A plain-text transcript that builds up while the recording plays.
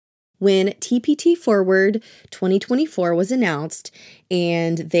When TPT Forward 2024 was announced,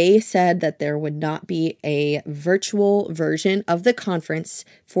 and they said that there would not be a virtual version of the conference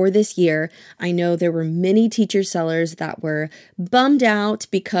for this year, I know there were many teacher sellers that were bummed out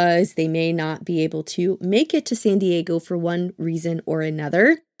because they may not be able to make it to San Diego for one reason or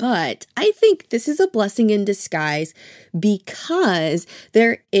another. But I think this is a blessing in disguise because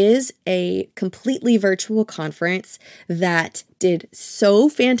there is a completely virtual conference that did so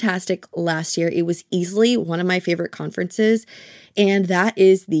fantastic last year. It was easily one of my favorite conferences, and that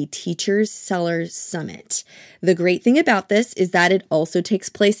is the Teachers Sellers Summit. The great thing about this is that it also takes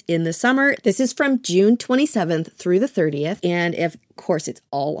place in the summer. This is from June 27th through the 30th, and of course it's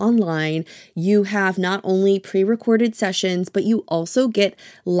all online. You have not only pre-recorded sessions, but you also get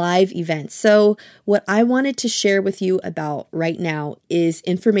live events. So what I wanted to share with you about right now is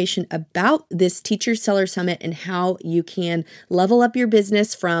information about this Teacher Seller Summit and how you can level up your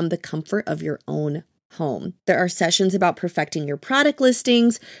business from the comfort of your own home. There are sessions about perfecting your product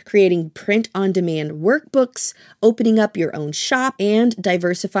listings, creating print-on-demand workbooks, opening up your own shop, and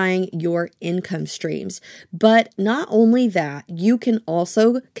diversifying your income streams. But not only that, you can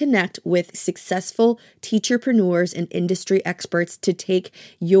also connect with successful teacherpreneurs and industry experts to take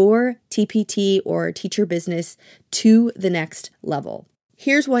your TPT or teacher business to the next level.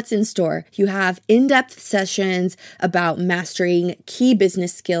 Here's what's in store. You have in-depth sessions about mastering key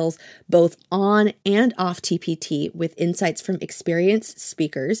business skills, both on and off TPT, with insights from experienced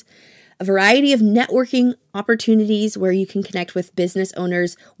speakers, a variety of networking opportunities where you can connect with business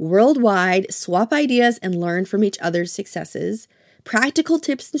owners worldwide, swap ideas, and learn from each other's successes, practical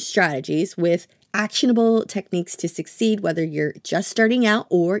tips and strategies with actionable techniques to succeed, whether you're just starting out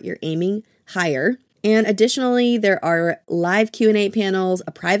or you're aiming higher. And additionally, there are live Q&A panels,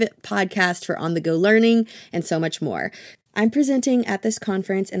 a private podcast for on-the-go learning, and so much more. I'm presenting at this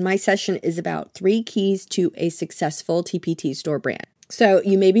conference, and my session is about 3 keys to a successful TPT store brand. So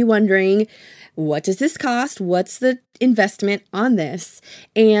you may be wondering, what does this cost? What's the investment on this?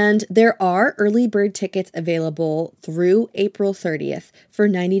 And there are early bird tickets available through April 30th for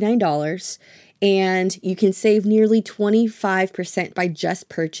 $99. And you can save nearly 25% by just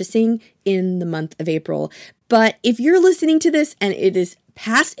purchasing in the month of April. But if you're listening to this and it is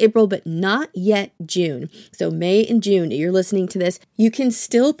past April, but not yet June, so May and June, you're listening to this, you can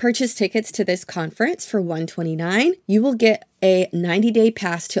still purchase tickets to this conference for $129. You will get a 90-day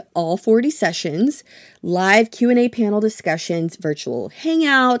pass to all 40 sessions, live Q&A panel discussions, virtual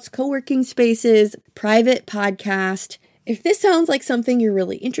hangouts, co-working spaces, private podcast. If this sounds like something you're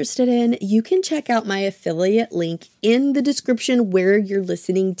really interested in, you can check out my affiliate link in the description where you're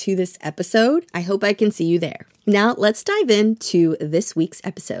listening to this episode. I hope I can see you there. Now let's dive into this week's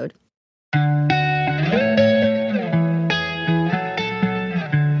episode.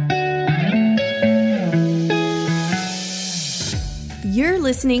 You're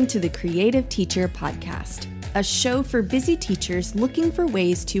listening to the Creative Teacher Podcast, a show for busy teachers looking for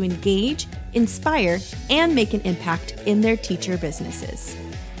ways to engage, inspire, and make an impact in their teacher businesses.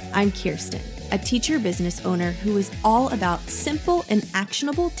 I'm Kirsten, a teacher business owner who is all about simple and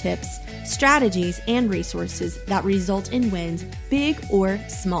actionable tips, strategies, and resources that result in wins, big or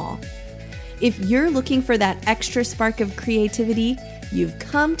small. If you're looking for that extra spark of creativity, you've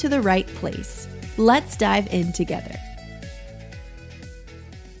come to the right place. Let's dive in together.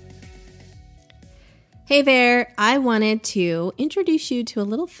 Hey there, I wanted to introduce you to a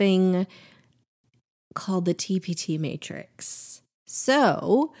little thing called the TPT Matrix.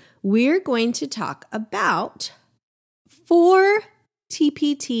 So we're going to talk about 4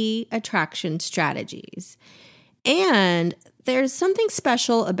 TPT attraction strategies. And there's something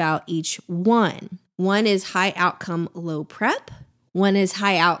special about each one. One is high outcome, low prep. One is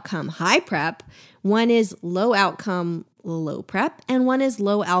high outcome, high prep. One is low outcome, low prep. And one is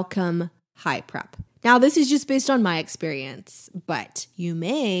low outcome, high prep. Now, this is just based on my experience, but you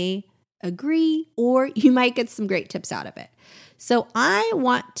may agree or you might get some great tips out of it. So I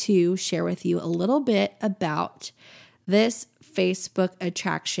want to share with you a little bit about this Facebook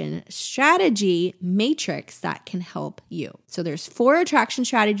attraction strategy matrix that can help you. So there's 4 attraction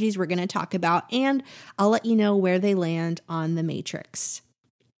strategies we're going to talk about, and I'll let you know where they land on the matrix.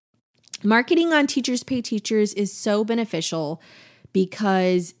 Marketing on Teachers Pay Teachers is so beneficial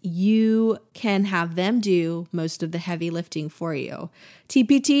because you can have them do most of the heavy lifting for you.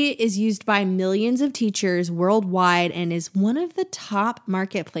 TPT is used by millions of teachers worldwide and is one of the top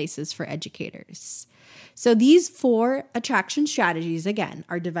marketplaces for educators. So these 4 attraction strategies, again,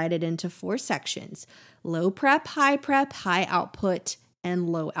 are divided into 4 sections: low prep, high output, and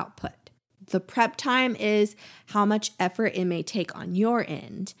low output. The prep time is how much effort it may take on your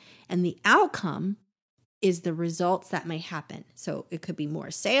end, and the outcome is the results that may happen. So it could be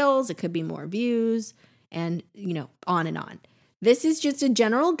more sales, it could be more views, and on and on. This is just a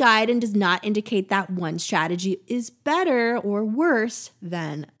general guide and does not indicate that one strategy is better or worse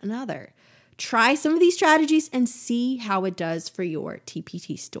than another. Try some of these strategies and see how it does for your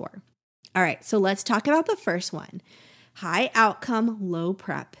TPT store. All right, so let's talk about the first one. High outcome, low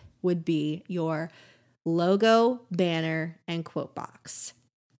prep would be your logo, banner, and quote box.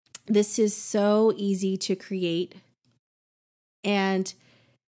 This is so easy to create, and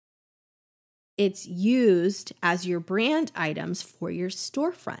it's used as your brand items for your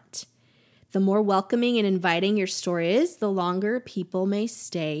storefront. The more welcoming and inviting your store is, the longer people may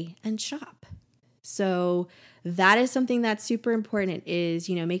stay and shop. So that is something that's super important is,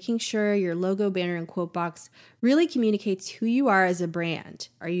 making sure your logo, banner, and quote box really communicates who you are as a brand.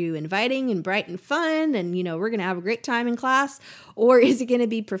 Are you inviting and bright and fun and, we're going to have a great time in class? Or is it going to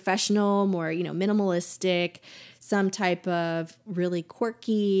be professional, more, minimalistic, some type of really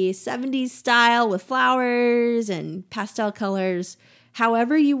quirky 70s style with flowers and pastel colors?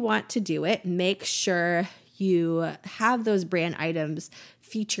 However you want to do it, make sure you have those brand items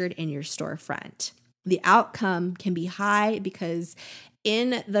featured in your storefront. The outcome can be high because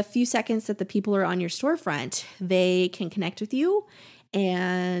in the few seconds that the people are on your storefront, they can connect with you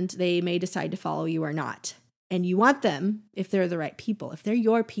and they may decide to follow you or not. And you want them, if they're the right people, if they're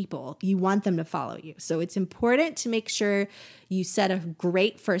your people, you want them to follow you. So it's important to make sure you set a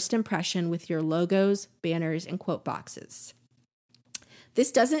great first impression with your logos, banners, and quote boxes.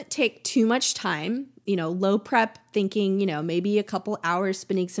 This doesn't take too much time, low prep thinking, maybe a couple hours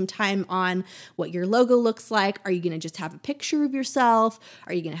spending some time on what your logo looks like. Are you going to just have a picture of yourself?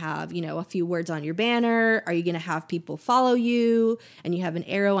 Are you going to have, a few words on your banner? Are you going to have people follow you and you have an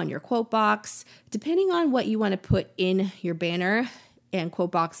arrow on your quote box? Depending on what you want to put in your banner and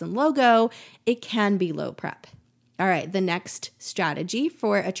quote box and logo, it can be low prep. All right, the next strategy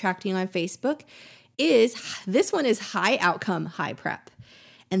for attracting on Facebook is high outcome, high prep.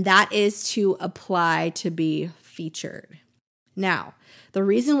 And that is to apply to be featured. Now, the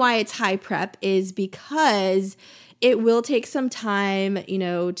reason why it's high prep is because it will take some time,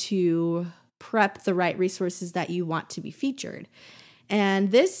 to prep the right resources that you want to be featured.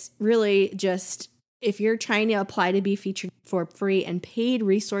 And this really just, if you're trying to apply to be featured for free and paid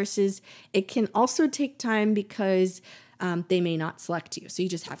resources, it can also take time because they may not select you. So you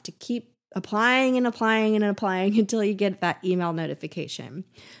just have to keep applying and applying and applying until you get that email notification.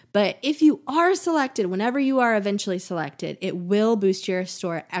 But if you are selected, whenever you are eventually selected, it will boost your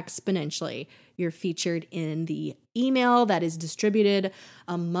store exponentially. You're featured in the email that is distributed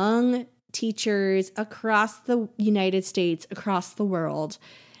among teachers across the United States, across the world.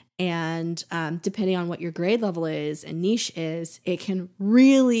 And depending on what your grade level is and niche is, it can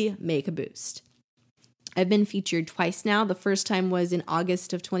really make a boost. I've been featured twice now. The first time was in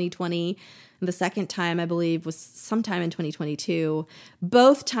August of 2020. The second time, I believe, was sometime in 2022.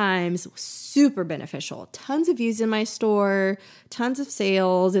 Both times, super beneficial. Tons of views in my store, tons of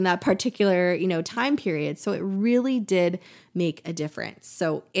sales in that particular, time period. So it really did make a difference.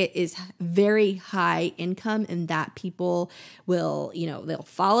 So it is very high income in that people will, they'll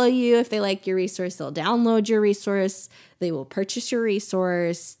follow you if they like your resource. They'll download your resource. They will purchase your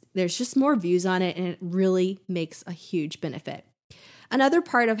resource. There's just more views on it, and it really makes a huge benefit. Another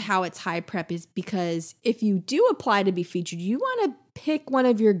part of how it's high prep is because if you do apply to be featured, you want to pick one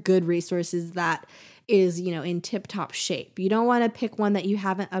of your good resources that is, in tip-top shape. You don't want to pick one that you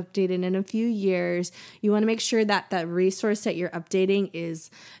haven't updated in a few years. You want to make sure that the resource that you're updating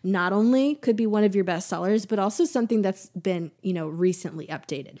is not only could be one of your best sellers, but also something that's been, recently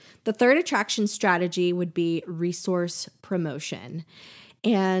updated. The third attraction strategy would be resource promotion.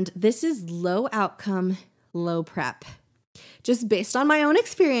 And this is low outcome, low prep. Just based on my own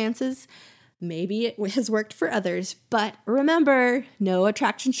experiences, maybe it has worked for others, but remember, no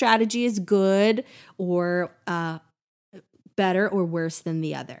attraction strategy is good or better or worse than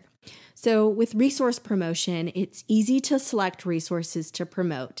the other. So with resource promotion, it's easy to select resources to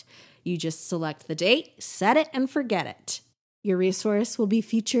promote. You just select the date, set it, and forget it. Your resource will be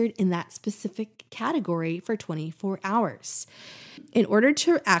featured in that specific category for 24 hours. In order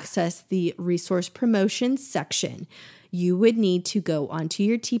to access the resource promotion section, you would need to go onto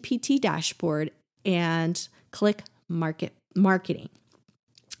your TPT dashboard and click marketing.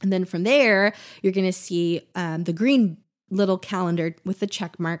 And then from there, you're going to see the green little calendar with the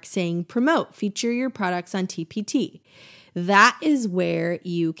check mark saying promote, feature your products on TPT. That is where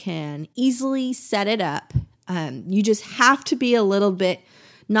you can easily set it up. You just have to be a little bit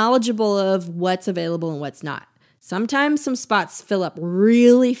knowledgeable of what's available and what's not. Sometimes some spots fill up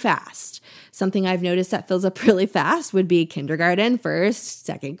really fast. Something I've noticed that fills up really fast would be kindergarten, first,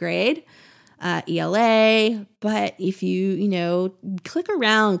 second grade, ELA. But if you click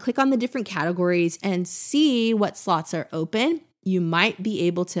around, click on the different categories and see what slots are open, you might be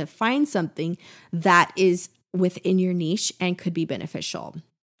able to find something that is within your niche and could be beneficial.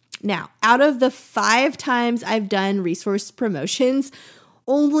 Now, out of the 5 times I've done resource promotions,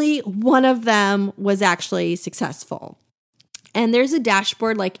 only one of them was actually successful. And there's a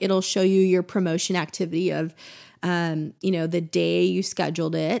dashboard, like it'll show you your promotion activity of, the day you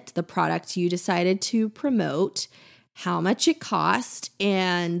scheduled it, the product you decided to promote, how much it cost,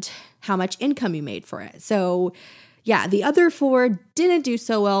 and how much income you made for it. So yeah, the other 4 didn't do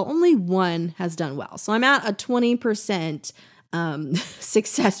so well. Only one has done well. So I'm at a 20%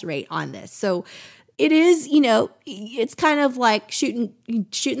 success rate on this. So it is, it's kind of like shooting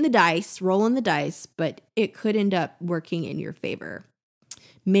the dice, rolling the dice, but it could end up working in your favor.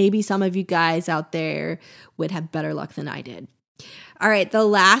 Maybe some of you guys out there would have better luck than I did. All right, the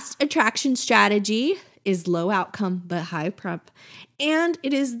last attraction strategy is low outcome but high prep, and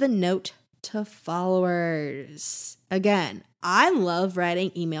it is the note to followers. Again, I love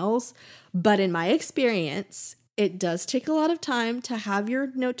writing emails, but in my experience, it does take a lot of time to have your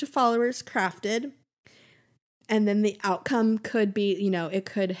note to followers crafted. And then the outcome could be, it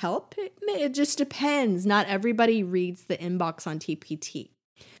could help. It just depends. Not everybody reads the inbox on TPT.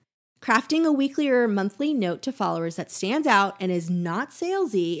 Crafting a weekly or monthly note to followers that stands out and is not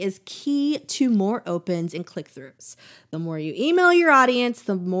salesy is key to more opens and click-throughs. The more you email your audience,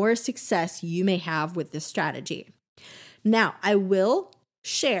 the more success you may have with this strategy. Now, I will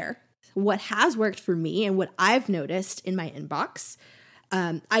share what has worked for me and what I've noticed in my inbox.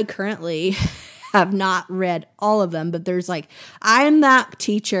 I currently have not read all of them, but I'm that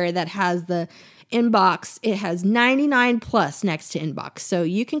teacher that has the inbox. It has 99 plus next to inbox. So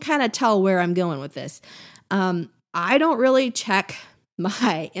you can kind of tell where I'm going with this. I don't really check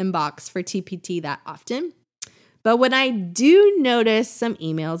my inbox for TPT that often, but when I do notice some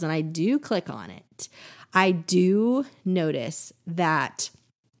emails and I do click on it, I do notice that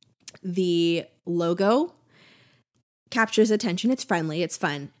the logo captures attention. It's friendly, it's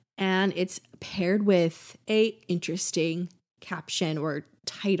fun, and it's paired with a interesting caption or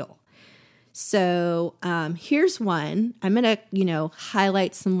title. So here's one. I'm going to,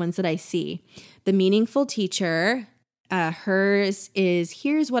 highlight some ones that I see. The Meaningful Teacher, hers is,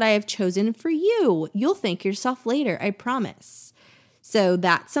 here's what I have chosen for you. You'll thank yourself later, I promise. So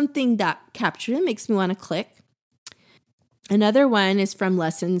that's something that captured it, makes me want to click. Another one is from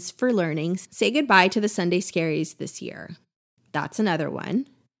Lessons for Learning. Say goodbye to the Sunday scaries this year. That's another one.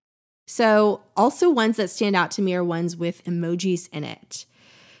 So also ones that stand out to me are ones with emojis in it.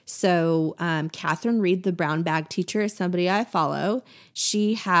 So Catherine Reed, the brown bag teacher, is somebody I follow.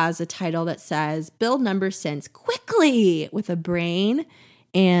 She has a title that says, Build Number Sense Quickly with a brain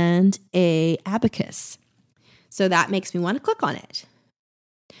and a abacus. So that makes me want to click on it.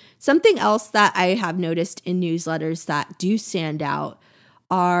 Something else that I have noticed in newsletters that do stand out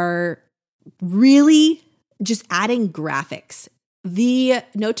are really just adding graphics. The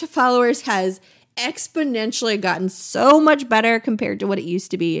Note to Followers has exponentially gotten so much better compared to what it used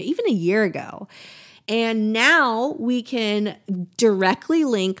to be even a year ago. And now we can directly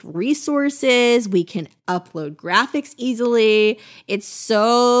link resources. We can upload graphics easily. It's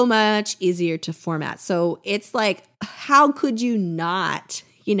so much easier to format. So it's like, how could you not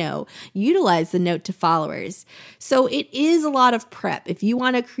utilize the Note to Followers? So it is a lot of prep. If you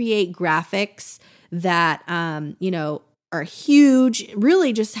want to create graphics that, are huge,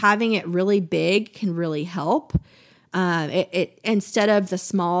 really just having it really big can really help. It instead of the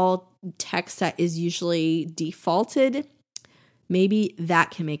small text that is usually defaulted, maybe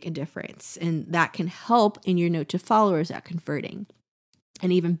that can make a difference. And that can help in your Note to Followers at converting.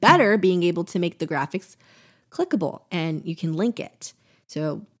 And even better, being able to make the graphics clickable and you can link it.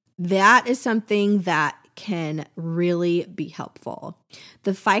 So that is something that can really be helpful.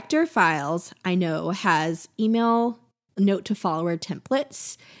 The Fichter Files, I know, has email Note to Follower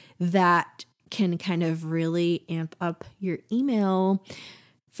templates that can kind of really amp up your email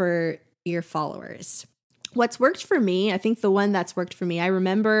for your followers. What's worked for me, I think the one that's worked for me, I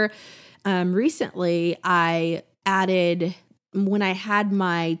remember recently I added, when I had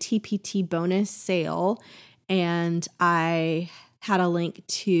my TPT bonus sale and I had a link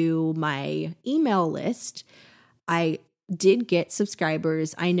to my email list, I did get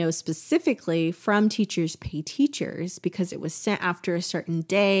subscribers. I know specifically from Teachers Pay Teachers because it was sent after a certain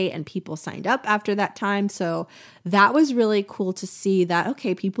day and people signed up after that time. So that was really cool to see that,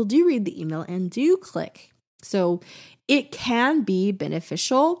 okay, people do read the email and do click. So it can be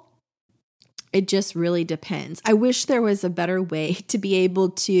beneficial. It just really depends. I wish there was a better way to be able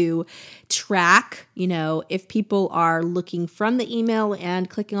to track, if people are looking from the email and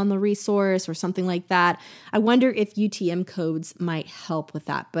clicking on the resource or something like that. I wonder if UTM codes might help with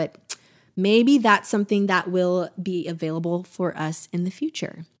that, but maybe that's something that will be available for us in the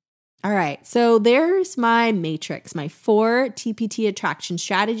future. All right, so there's my matrix, my 4 TPT attraction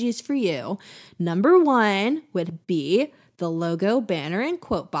strategies for you. Number 1 would be the logo, banner, and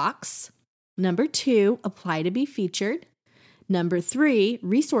quote box. Number 2, apply to be featured. Number 3,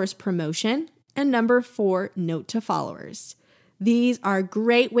 resource promotion. And number 4, note to followers. These are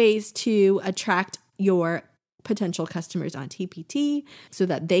great ways to attract your potential customers on TPT so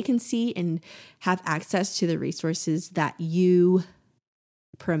that they can see and have access to the resources that you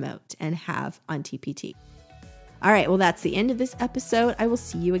promote and have on TPT. All right, well, that's the end of this episode. I will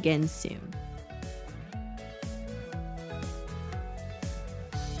see you again soon.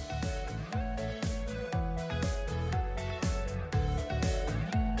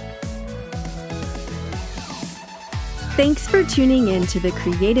 Thanks for tuning in to the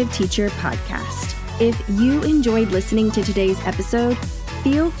Creative Teacher Podcast. If you enjoyed listening to today's episode,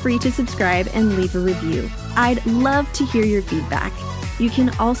 feel free to subscribe and leave a review. I'd love to hear your feedback. You can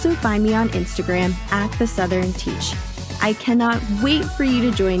also find me on Instagram @TheSouthernTeach. I cannot wait for you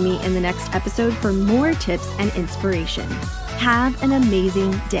to join me in the next episode for more tips and inspiration. Have an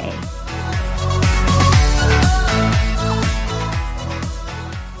amazing day.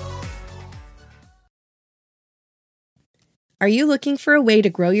 Are you looking for a way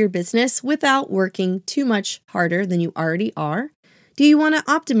to grow your business without working too much harder than you already are? Do you want to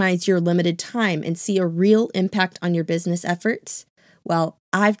optimize your limited time and see a real impact on your business efforts? Well,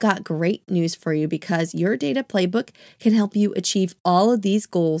 I've got great news for you because your data playbook can help you achieve all of these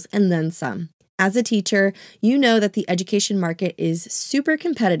goals and then some. As a teacher, you know that the education market is super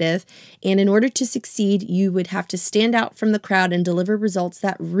competitive, and in order to succeed, you would have to stand out from the crowd and deliver results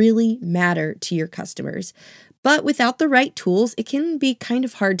that really matter to your customers. But without the right tools, it can be kind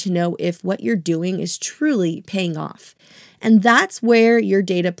of hard to know if what you're doing is truly paying off. And that's where your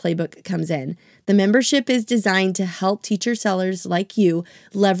data playbook comes in. The membership is designed to help teacher sellers like you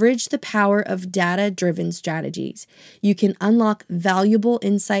leverage the power of data-driven strategies. You can unlock valuable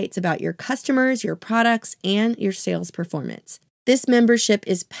insights about your customers, your products, and your sales performance. This membership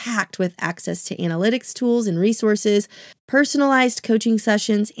is packed with access to analytics tools and resources, personalized coaching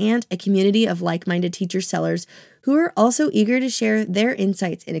sessions, and a community of like-minded teacher sellers who are also eager to share their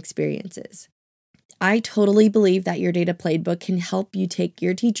insights and experiences. I totally believe that your data playbook can help you take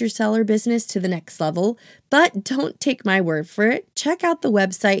your teacher seller business to the next level, but don't take my word for it. Check out the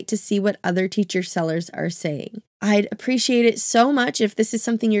website to see what other teacher sellers are saying. I'd appreciate it so much if this is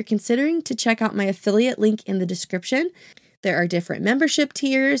something you're considering to check out my affiliate link in the description. There are different membership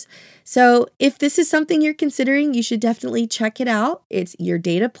tiers. So if this is something you're considering, you should definitely check it out. It's your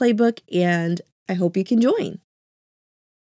data playbook, and I hope you can join.